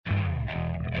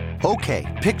Okay,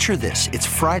 picture this. It's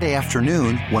Friday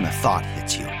afternoon when a thought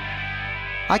hits you.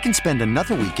 I can spend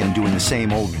another weekend doing the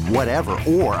same old whatever,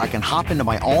 or I can hop into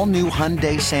my all-new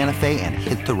Hyundai Santa Fe and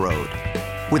hit the road.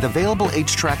 With available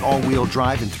H-Track all-wheel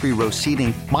drive and 3-row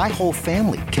seating, my whole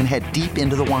family can head deep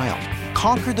into the wild.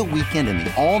 Conquer the weekend in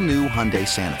the all-new Hyundai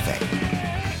Santa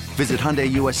Fe. Visit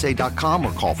HyundaiUSA.com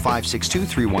or call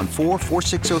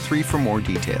 562-314-4603 for more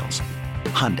details.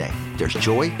 Hyundai, there's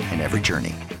joy in every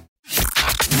journey.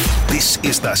 This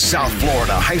is the South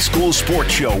Florida High School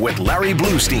Sports Show with Larry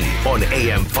Bluestein on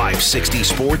AM 560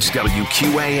 Sports,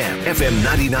 WQAM, FM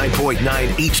 99.9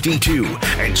 HD2,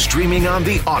 and streaming on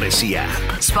the Odyssey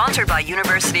app. Sponsored by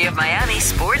University of Miami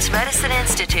Sports Medicine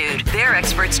Institute. Their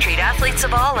experts treat athletes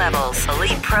of all levels.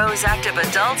 Elite pros, active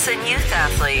adults, and youth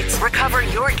athletes. Recover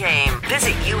your game.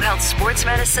 Visit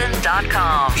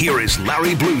uhealthsportsmedicine.com. Here is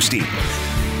Larry Bluestein.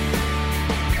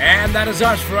 And that is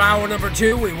us for hour number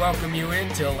 2. We welcome you in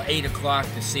till 8 o'clock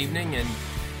this evening. And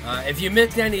if you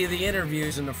missed any of the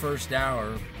interviews in the first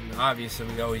hour, obviously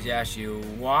we always ask you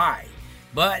why.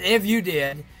 But if you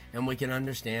did, and we can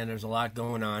understand there's a lot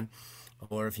going on,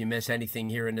 or if you miss anything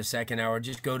here in the second hour,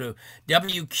 just go to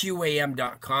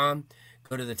WQAM.com.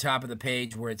 Go to the top of the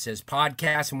page where it says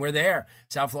podcast, and we're there.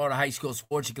 South Florida High School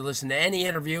Sports. You can listen to any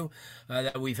interview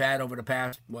that we've had over the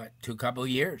past, couple of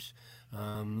years.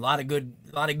 A lot of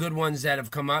good ones that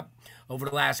have come up over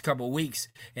the last couple of weeks.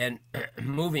 And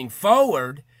moving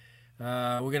forward,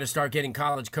 we're going to start getting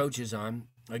college coaches on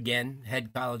again,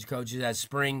 head college coaches, as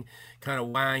spring kind of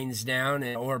winds down,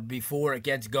 or before it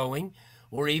gets going,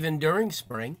 or even during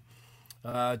spring,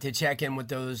 to check in with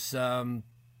those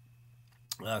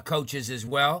coaches as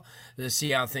well, to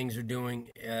see how things are doing.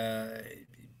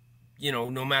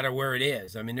 No matter where it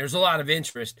is. I mean, there's a lot of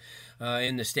interest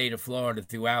in the state of Florida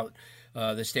throughout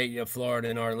the state of Florida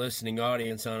and our listening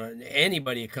audience on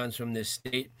anybody that comes from this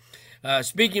state.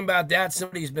 Speaking about that,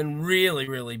 somebody's been really,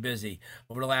 really busy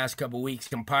over the last couple of weeks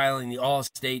compiling the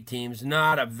all-state teams.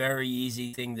 Not a very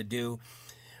easy thing to do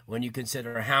when you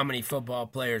consider how many football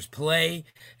players play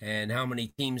and how many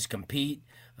teams compete.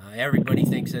 Everybody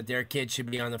thinks that their kid should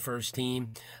be on the first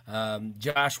team.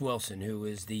 Josh Wilson, who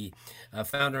is the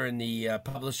founder and the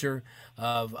publisher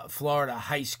of Florida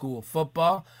High School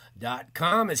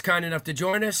Football.com, is kind enough to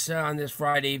join us on this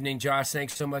Friday evening. Josh,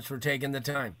 thanks so much for taking the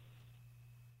time.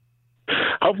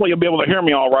 Hopefully you'll be able to hear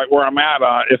me all right where I'm at.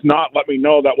 If not, let me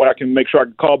know. That way I can make sure I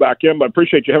can call back in. But I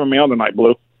appreciate you having me on tonight,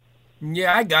 Blue.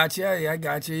 Yeah, I got you.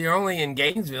 You're only in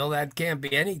Gainesville. That can't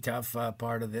be any tough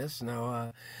part of this.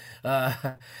 No.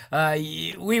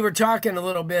 We were talking a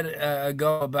little bit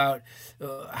ago about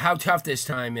how tough this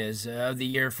time is of the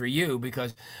year for you,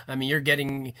 because, I mean, you're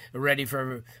getting ready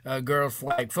for girls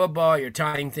flag football. You're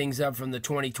tying things up from the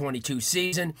 2022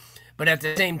 season. But at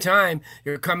the same time,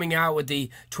 you're coming out with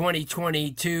the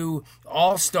 2022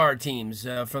 All-Star teams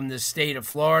from the state of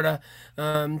Florida.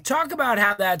 Talk about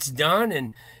how that's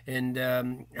done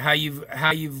and how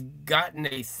you've gotten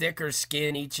a thicker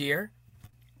skin each year.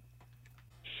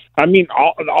 I mean,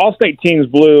 all-state teams,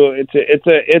 Blue.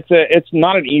 It's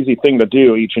not an easy thing to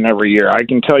do each and every year. I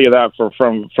can tell you that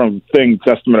from things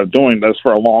estimate of doing this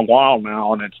for a long while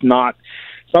now, and it's not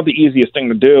the easiest thing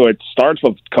to do. It starts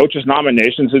with coaches'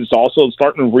 nominations. It's also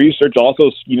starting research.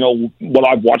 Also, what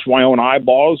I've watched with my own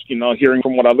eyeballs. Hearing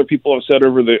from what other people have said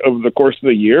over the course of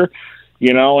the year.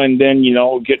 And then,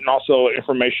 getting also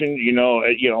information,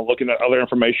 looking at other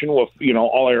information with,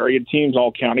 all area teams,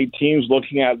 all county teams,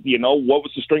 looking at, what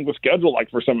was the strength of schedule like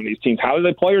for some of these teams? How do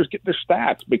the players get their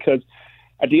stats? Because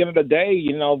at the end of the day,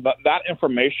 that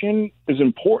information is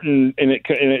important, and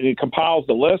it compiles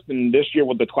the list. And this year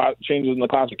with the changes in the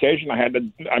classification, I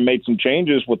made some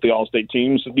changes with the all-state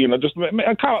teams, just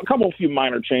a few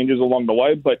minor changes along the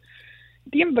way. But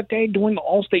at the end of the day, doing the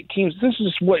all-state teams, this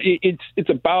is what it's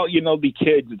about, the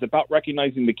kids. It's about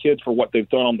recognizing the kids for what they've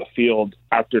done on the field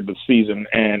after the season.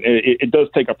 And it does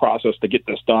take a process to get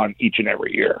this done each and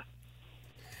every year.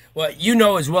 Well, you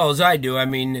know as well as I do, I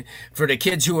mean, for the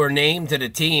kids who are named to the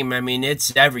team, I mean,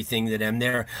 it's everything to them.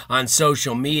 They're on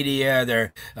social media,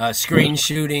 they're screen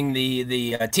shooting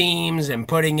the teams and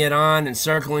putting it on and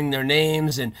circling their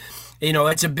names, and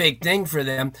it's a big thing for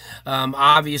them.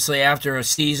 Obviously, after a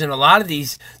season, a lot of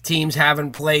these teams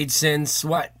haven't played since,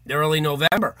 early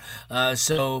November.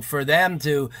 So for them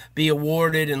to be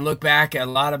awarded and look back at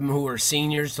a lot of them who are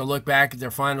seniors, to look back at their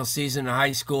final season in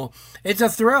high school, it's a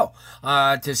thrill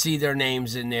to see their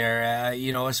names in there,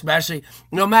 especially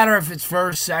no matter if it's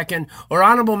first, second, or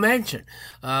honorable mention.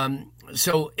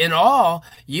 So in all,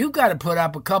 you've got to put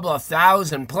up a couple of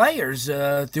thousand players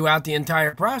throughout the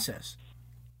entire process.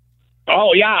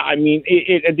 Oh yeah, I mean,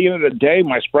 at the end of the day,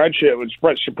 my spreadsheet was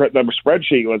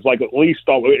like at least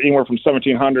anywhere from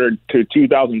 1,700 to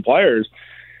 2,000 players.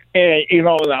 And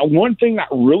one thing that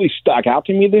really stuck out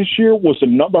to me this year was the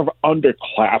number of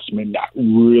underclassmen that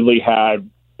really had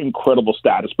incredible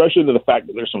stats, especially to the fact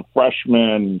that there's some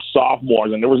freshmen,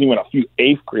 sophomores, and there was even a few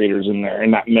eighth graders in there in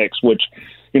that mix. Which,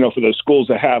 for those schools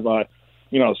that have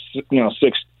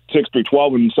six through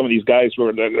 12, and some of these guys who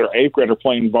are their eighth grade are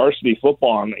playing varsity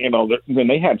football, and then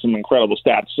they had some incredible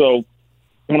stats. So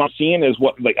what I'm seeing is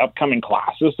what the upcoming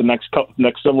classes, the next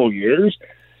several years,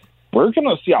 we're going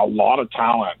to see a lot of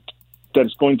talent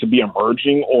that's going to be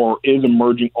emerging or is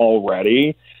emerging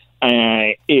already.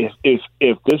 And if this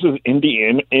is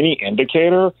any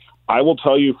indicator, I will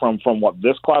tell you from what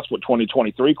this class, what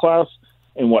 2023 class,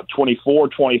 and what 24,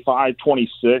 25,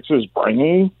 26 is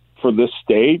bringing for this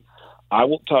state, I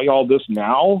will tell you all this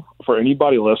now for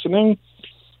anybody listening.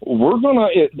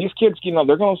 These kids,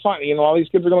 they're going to sign, all these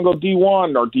kids are going to go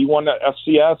D1 or D1 at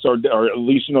FCS or at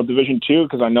least, Division II,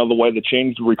 because I know the way the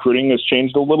recruiting has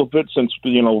changed a little bit since,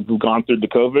 we've gone through the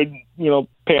COVID,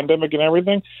 pandemic and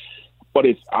everything. But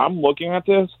if I'm looking at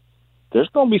this, there's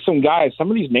going to be some guys,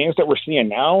 some of these names that we're seeing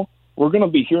now, we're going to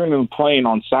be hearing them playing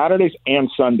on Saturdays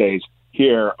and Sundays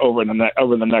here over the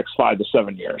next 5 to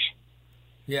 7 years.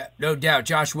 Yeah, no doubt.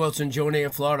 Josh Wilson joining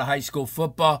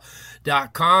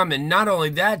FloridaHighSchoolFootball.com. And not only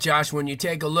that, Josh, when you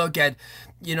take a look at,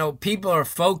 people are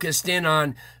focused in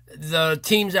on the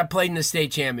teams that played in the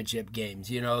state championship games,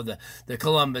 the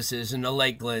Columbuses and the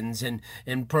Lakelands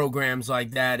and programs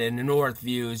like that, and the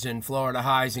Northviews and Florida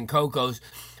Highs and Cocos.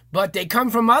 But they come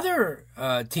from other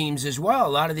teams as well. A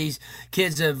lot of these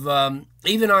kids have,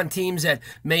 even on teams that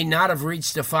may not have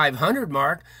reached the 500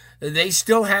 mark, they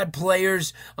still had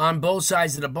players on both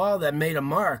sides of the ball that made a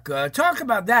mark. Talk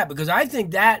about that, because I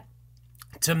think that,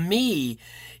 to me,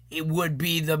 it would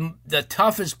be the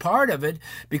toughest part of it,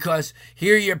 because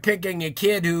here you're picking a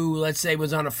kid who, let's say,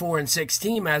 was on a 4-6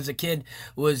 team as a kid,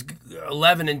 was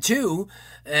 11-2,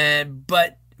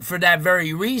 but for that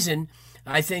very reason,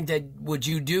 I think that what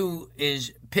you do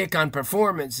is pick on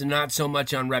performance and not so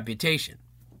much on reputation.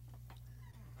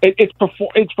 It's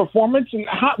performance, and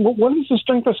what does the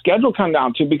strength of schedule come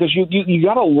down to? Because you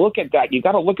got to look at that. You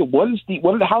got to look at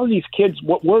how are these kids?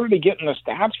 Where are they getting the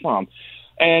stats from?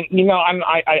 And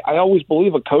I always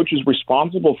believe a coach is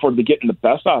responsible for getting the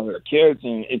best out of their kids,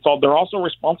 and they're also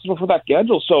responsible for that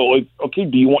schedule. So,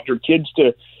 do you want your kids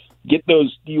to get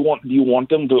those? Do you want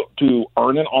them to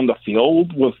earn it on the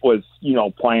field with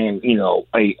playing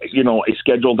a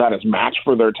schedule that is matched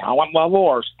for their talent level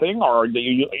or thing, or are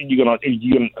you gonna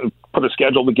put a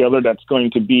schedule together that's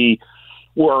going to be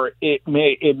where it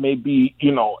may be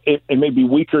it may be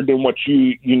weaker than what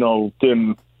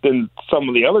than some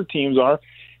of the other teams are?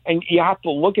 And you have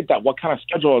to look at that. What kind of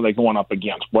schedule are they going up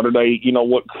against? What are they,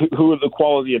 who are the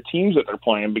quality of teams that they're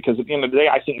playing? Because at the end of the day,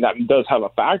 I think that does have a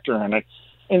factor in it.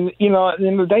 And, at the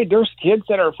end of the day, there's kids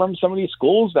that are from some of these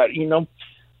schools that,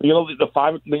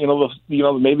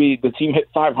 maybe the team hit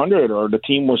 500 or the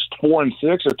team was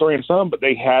 4-6 or 3-7, but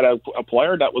they had a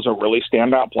player that was a really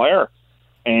standout player.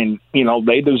 And,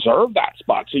 they deserve that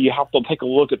spot. So you have to take a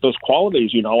look at those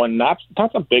qualities, and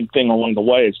that's a big thing along the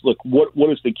way. Is look, what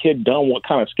has the kid done? What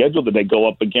kind of schedule did they go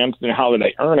up against, and how did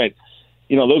they earn it?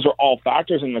 Those are all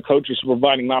factors, and the coach is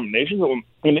providing nominations.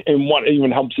 And what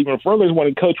even helps even further is when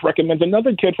a coach recommends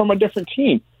another kid from a different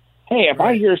team. Hey, if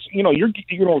I hear,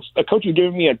 a coach is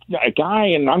giving me a guy,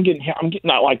 and I'm getting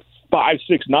not like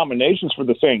 5-6 nominations for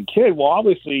the same kid. Well,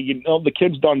 obviously, the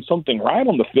kid's done something right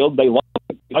on the field. They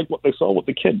like what they saw, what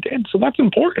the kid did. So that's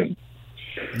important.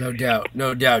 No doubt,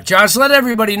 no doubt. Josh, let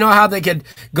everybody know how they could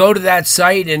go to that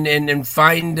site and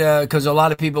find, because a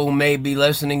lot of people who may be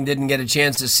listening didn't get a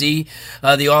chance to see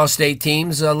the All-State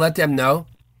teams. Let them know.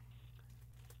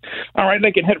 All right,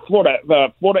 they can hit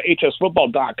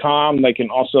FloridaHSFootball.com. They can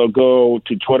also go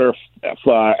to Twitter at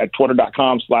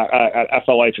twitter.com/at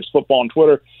FLHSFootball on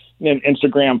Twitter, and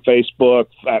Instagram, Facebook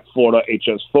at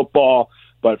FloridaHSFootball.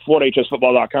 But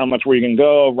FloridaHSFootball.com, that's where you can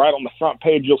go. Right on the front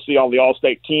page, you'll see all the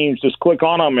All-State teams. Just click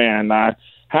on them and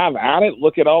have at it.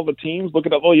 Look at all the teams. Look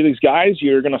at all these guys.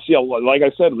 You're going to see, like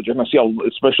I said, you're going to see,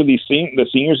 especially the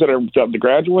seniors that are to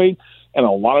graduate, and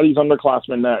a lot of these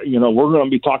underclassmen that we're going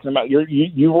to be talking about.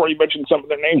 You've already mentioned some of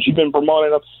their names. You've been promoting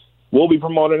them. We'll be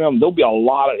promoting them. There'll be a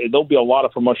lot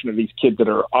of promotion of these kids that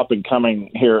are up and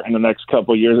coming here in the next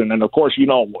couple of years. And then, of course,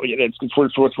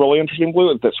 what's really interesting,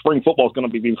 Blue, is that spring football is going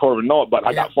to be before we know it. But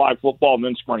I got flag football and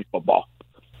then spring football.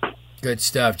 Good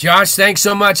stuff. Josh, thanks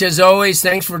so much as always.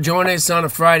 Thanks for joining us on a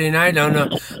Friday night. I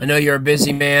know you're a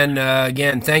busy man.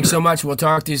 Again, thanks so much. We'll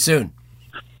talk to you soon.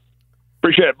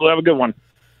 Appreciate it. We'll have a good one.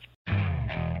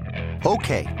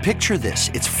 Okay, picture this.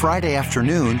 It's Friday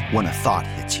afternoon when a thought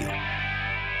hits you.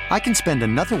 I can spend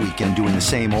another weekend doing the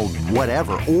same old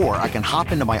whatever, or I can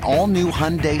hop into my all-new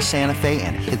Hyundai Santa Fe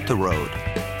and hit the road.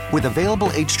 With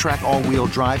available H-Track all-wheel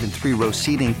drive and 3-row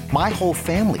seating, my whole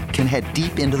family can head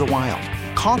deep into the wild.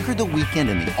 Conquer the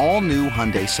weekend in the all-new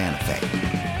Hyundai Santa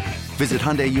Fe. Visit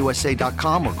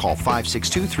HyundaiUSA.com or call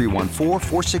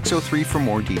 562-314-4603 for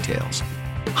more details.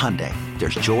 Hyundai,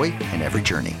 there's joy in every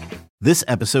journey. This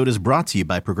episode is brought to you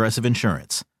by Progressive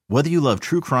Insurance. Whether you love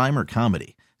true crime or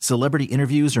comedy, celebrity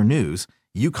interviews or news,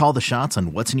 you call the shots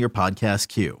on what's in your podcast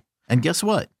queue. And guess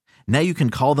what? Now you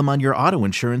can call them on your auto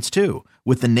insurance too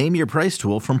with the Name Your Price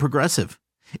tool from Progressive.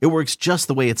 It works just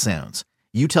the way it sounds.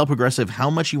 You tell Progressive how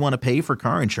much you want to pay for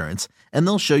car insurance, and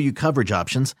they'll show you coverage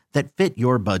options that fit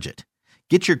your budget.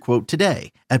 Get your quote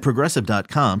today at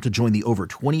Progressive.com to join the over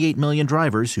 28 million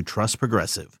drivers who trust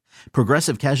Progressive.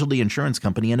 Progressive Casualty Insurance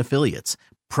Company and Affiliates.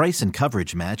 Price and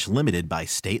coverage match limited by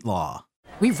state law.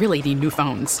 We really need new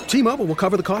phones. T-Mobile will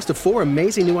cover the cost of 4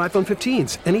 amazing new iPhone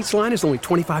 15s, and each line is only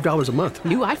 $25 a month.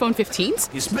 New iPhone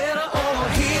 15s? It's better over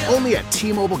here. Only at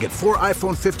T-Mobile, get 4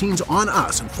 iPhone 15s on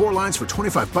us and 4 lines for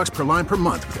 $25 per line per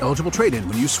month with eligible trade-in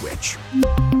when you switch.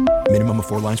 Minimum of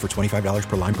 4 lines for $25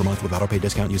 per line per month with autopay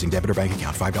discount using debit or bank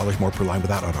account. $5 more per line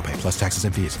without autopay, plus taxes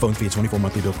and fees. Phone fee at 24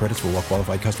 monthly bill credits for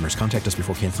well-qualified customers. Contact us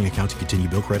before canceling account to continue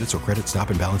bill credits or credit stop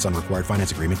and balance on required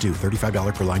finance agreement due.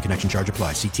 $35 per line connection charge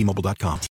applies. See T-Mobile.com.